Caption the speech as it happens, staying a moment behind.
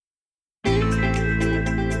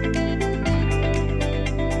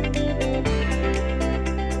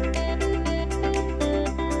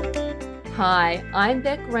Hi, I'm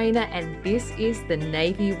Beck Rayner and this is the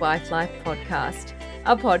Navy Wife Life Podcast,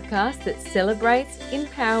 a podcast that celebrates,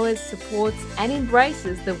 empowers, supports and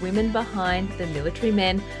embraces the women behind the military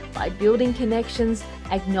men by building connections,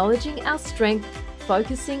 acknowledging our strength,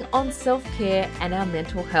 focusing on self-care and our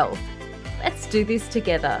mental health. Let's do this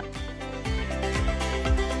together.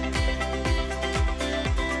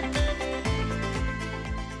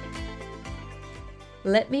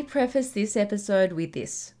 Let me preface this episode with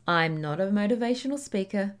this. I'm not a motivational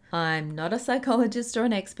speaker. I'm not a psychologist or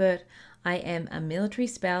an expert. I am a military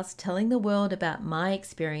spouse telling the world about my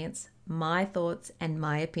experience, my thoughts, and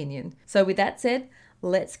my opinion. So with that said,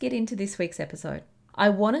 let's get into this week's episode. I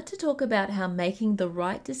wanted to talk about how making the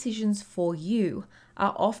right decisions for you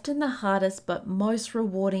are often the hardest but most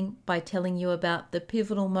rewarding by telling you about the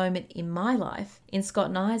pivotal moment in my life, in Scott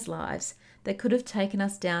and I's lives, that could have taken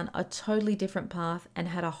us down a totally different path and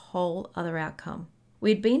had a whole other outcome.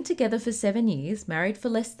 We'd been together for 7 years, married for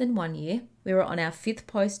less than 1 year. We were on our 5th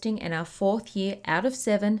posting and our 4th year out of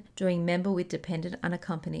 7 doing member with dependent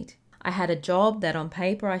unaccompanied. I had a job that on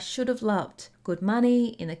paper I should have loved. Good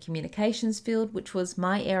money in the communications field, which was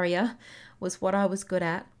my area, was what I was good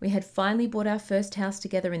at. We had finally bought our first house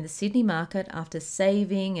together in the Sydney market after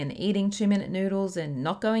saving and eating 2-minute noodles and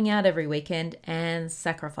not going out every weekend and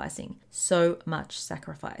sacrificing. So much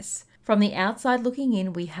sacrifice. From the outside looking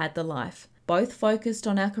in, we had the life. Both focused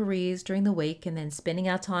on our careers during the week and then spending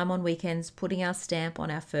our time on weekends putting our stamp on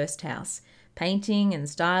our first house. Painting and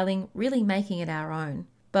styling, really making it our own.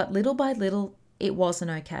 But little by little, it wasn't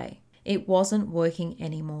okay. It wasn't working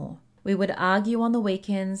anymore. We would argue on the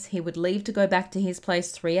weekends. He would leave to go back to his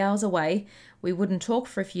place 3 hours away. We wouldn't talk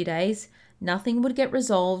for a few days. Nothing would get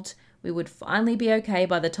resolved. We would finally be okay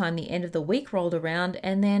by the time the end of the week rolled around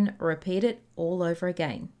and then repeat it all over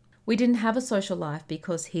again. We didn't have a social life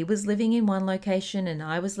because he was living in one location and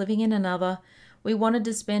I was living in another. We wanted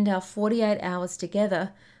to spend our 48 hours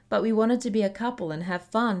together, but we wanted to be a couple and have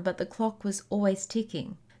fun, but the clock was always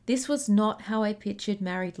ticking. This was not how I pictured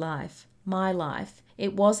married life, my life.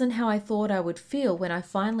 It wasn't how I thought I would feel when I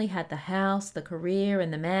finally had the house, the career,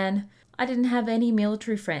 and the man. I didn't have any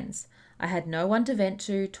military friends. I had no one to vent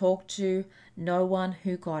to, talk to, no one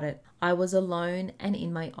who got it. I was alone and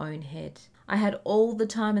in my own head. I had all the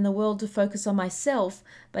time in the world to focus on myself,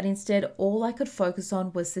 but instead all I could focus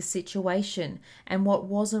on was the situation and what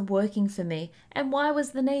wasn't working for me and why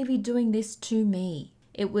was the Navy doing this to me.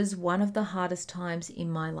 It was one of the hardest times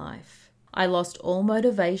in my life. I lost all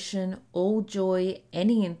motivation, all joy,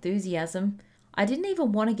 any enthusiasm. I didn't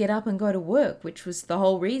even want to get up and go to work, which was the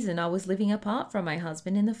whole reason I was living apart from my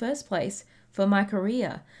husband in the first place, for my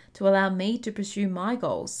career, to allow me to pursue my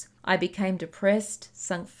goals. I became depressed,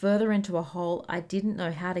 sunk further into a hole I didn't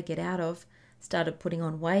know how to get out of, started putting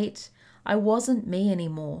on weight. I wasn't me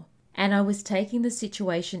anymore, and I was taking the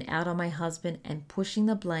situation out on my husband and pushing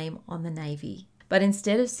the blame on the Navy. But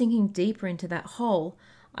instead of sinking deeper into that hole,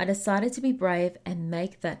 I decided to be brave and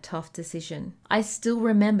make that tough decision. I still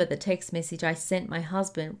remember the text message I sent my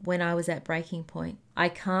husband when I was at breaking point. I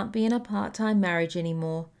can't be in a part-time marriage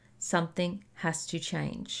anymore. Something has to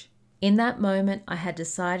change. In that moment, I had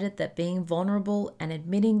decided that being vulnerable and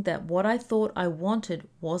admitting that what I thought I wanted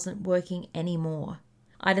wasn't working anymore.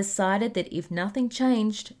 I decided that if nothing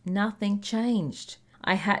changed, nothing changed.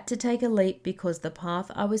 I had to take a leap because the path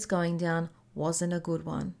I was going down wasn't a good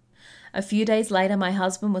one. A few days later, my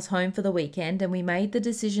husband was home for the weekend and we made the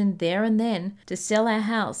decision there and then to sell our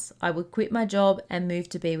house. I would quit my job and move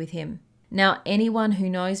to be with him. Now, anyone who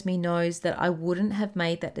knows me knows that I wouldn't have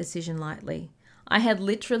made that decision lightly. I had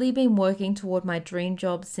literally been working toward my dream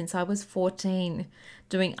job since I was 14,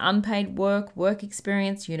 doing unpaid work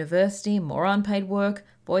experience, university, more unpaid work,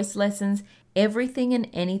 voice lessons, everything and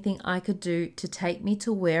anything I could do to take me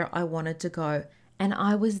to where I wanted to go. And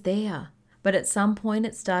I was there. But at some point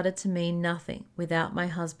it started to mean nothing without my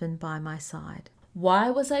husband by my side. Why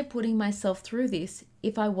was I putting myself through this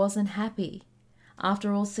if I wasn't happy?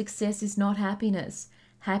 After all, success is not happiness.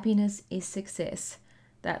 Happiness is success.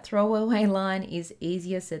 That throwaway line is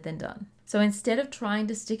easier said than done. So instead of trying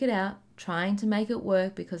to stick it out, trying to make it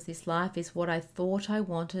work because this life is what I thought I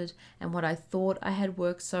wanted and what I thought I had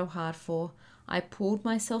worked so hard for, I pulled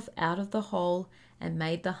myself out of the hole and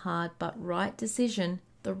made the hard but right decision,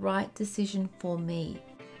 the right decision for me.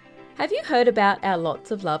 Have you heard about our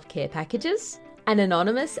Lots of Love care packages? An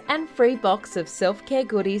anonymous and free box of self-care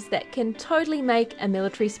goodies that can totally make a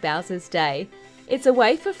military spouse's day. It's a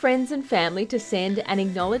way for friends and family to send an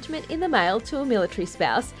acknowledgement in the mail to a military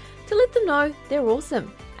spouse to let them know they're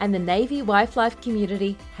awesome and the Navy Wife Life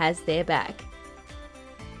community has their back.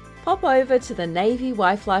 Pop over to the Navy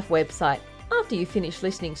Wife Life website after you finish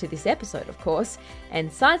listening to this episode, of course,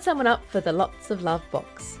 and sign someone up for the Lots of Love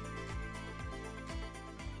box.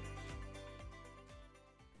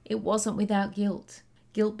 It wasn't without guilt.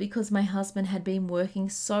 Guilt because my husband had been working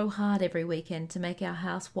so hard every weekend to make our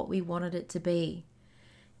house what we wanted it to be.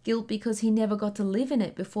 Guilt because he never got to live in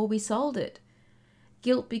it before we sold it.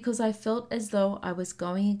 Guilt because I felt as though I was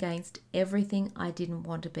going against everything I didn't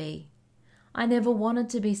want to be. I never wanted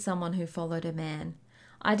to be someone who followed a man.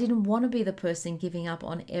 I didn't want to be the person giving up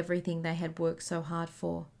on everything they had worked so hard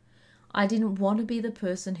for. I didn't want to be the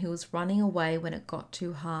person who was running away when it got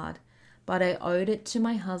too hard. But I owed it to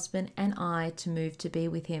my husband and I to move to be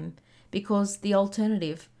with him, because the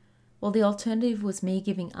alternative was me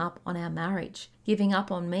giving up on our marriage, giving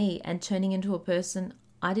up on me and turning into a person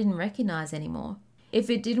I didn't recognize anymore.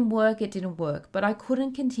 If it didn't work, it didn't work, but I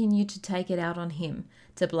couldn't continue to take it out on him,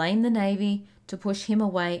 to blame the Navy, to push him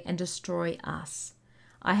away and destroy us.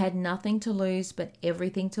 I had nothing to lose but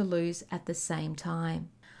everything to lose at the same time.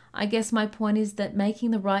 I guess my point is that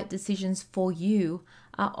making the right decisions for you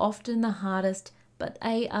are often the hardest, but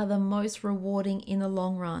they are the most rewarding in the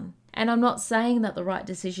long run. And I'm not saying that the right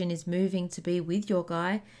decision is moving to be with your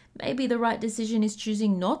guy. Maybe the right decision is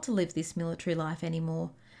choosing not to live this military life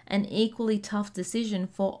anymore. An equally tough decision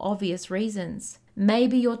for obvious reasons.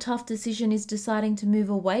 Maybe your tough decision is deciding to move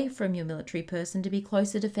away from your military person to be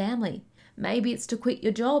closer to family. Maybe it's to quit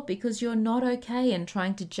your job because you're not okay and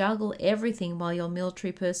trying to juggle everything while your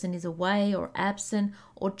military person is away or absent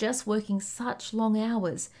or just working such long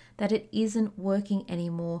hours that it isn't working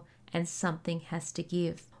anymore and something has to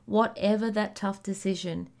give. Whatever that tough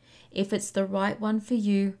decision, if it's the right one for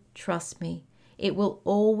you, trust me, it will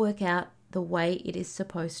all work out the way it is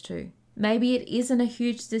supposed to. Maybe it isn't a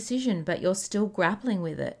huge decision, but you're still grappling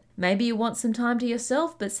with it. Maybe you want some time to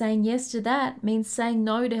yourself, but saying yes to that means saying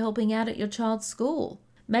no to helping out at your child's school.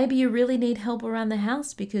 Maybe you really need help around the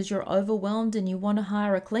house because you're overwhelmed and you want to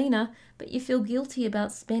hire a cleaner, but you feel guilty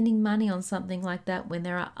about spending money on something like that when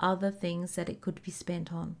there are other things that it could be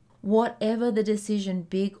spent on. Whatever the decision,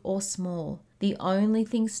 big or small, the only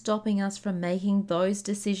thing stopping us from making those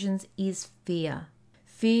decisions is fear.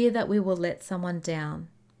 Fear that we will let someone down.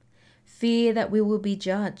 Fear that we will be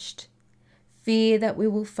judged. Fear that we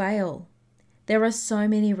will fail. There are so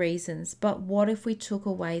many reasons, but what if we took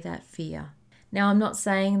away that fear? Now, I'm not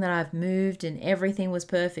saying that I've moved and everything was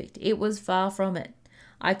perfect. It was far from it.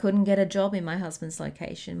 I couldn't get a job in my husband's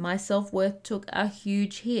location. My self-worth took a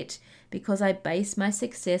huge hit because I based my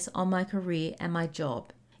success on my career and my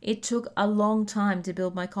job. It took a long time to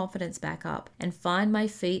build my confidence back up and find my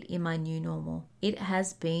feet in my new normal. It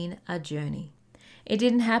has been a journey. It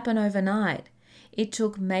didn't happen overnight. It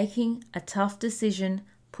took making a tough decision,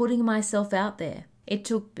 putting myself out there. It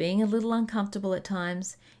took being a little uncomfortable at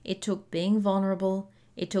times. It took being vulnerable.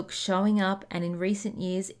 It took showing up, and in recent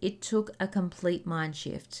years, it took a complete mind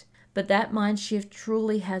shift. But that mind shift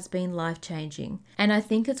truly has been life-changing, and I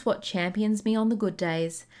think it's what champions me on the good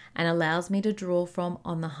days and allows me to draw from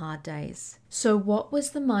on the hard days. So what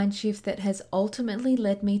was the mind shift that has ultimately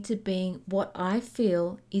led me to being what I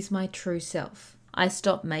feel is my true self? I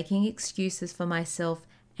stopped making excuses for myself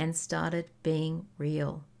and started being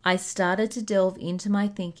real. I started to delve into my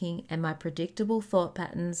thinking and my predictable thought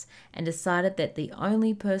patterns and decided that the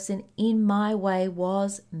only person in my way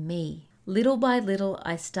was me. Little by little,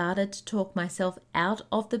 I started to talk myself out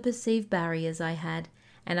of the perceived barriers I had,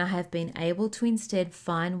 and I have been able to instead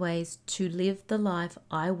find ways to live the life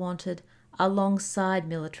I wanted alongside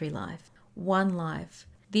military life. One life.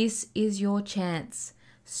 This is your chance.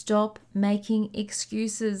 Stop making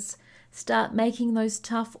excuses. Start making those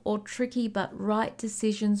tough or tricky but right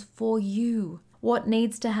decisions for you. What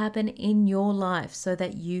needs to happen in your life so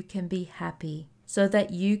that you can be happy, so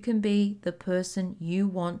that you can be the person you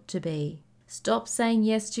want to be. Stop saying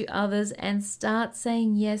yes to others and start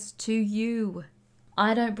saying yes to you.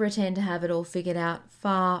 I don't pretend to have it all figured out,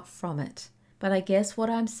 far from it. But I guess what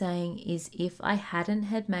I'm saying is if I hadn't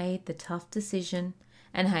had made the tough decision,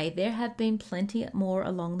 and hey, there have been plenty more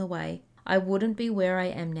along the way, I wouldn't be where I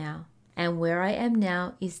am now. And where I am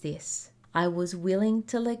now is this. I was willing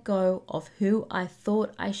to let go of who I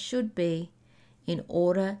thought I should be in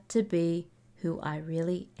order to be who I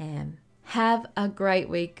really am. Have a great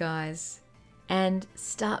week, guys, and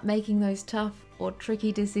start making those tough or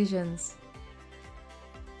tricky decisions.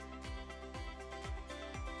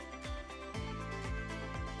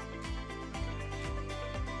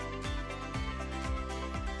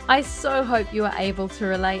 I so hope you are able to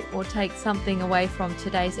relate or take something away from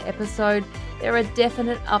today's episode. There are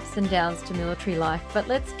definite ups and downs to military life, but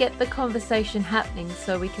let's get the conversation happening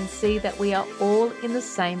so we can see that we are all in the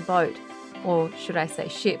same boat. or should I say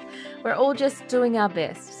ship. We're all just doing our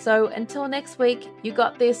best. So until next week, you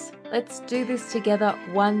got this. Let's do this together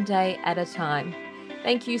one day at a time.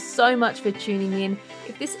 Thank you so much for tuning in.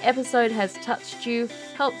 If this episode has touched you,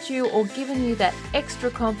 helped you, or given you that extra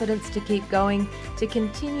confidence to keep going, to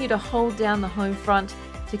continue to hold down the home front,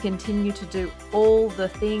 to continue to do all the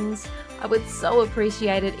things, I would so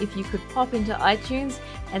appreciate it if you could pop into iTunes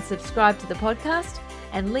and subscribe to the podcast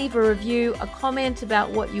and leave a review, a comment about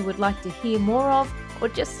what you would like to hear more of, or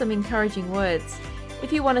just some encouraging words.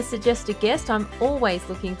 If you want to suggest a guest, I'm always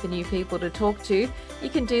looking for new people to talk to. You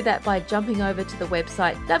can do that by jumping over to the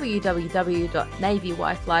website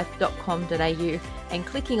www.navywifelife.com.au and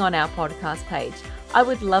clicking on our podcast page. I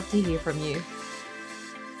would love to hear from you.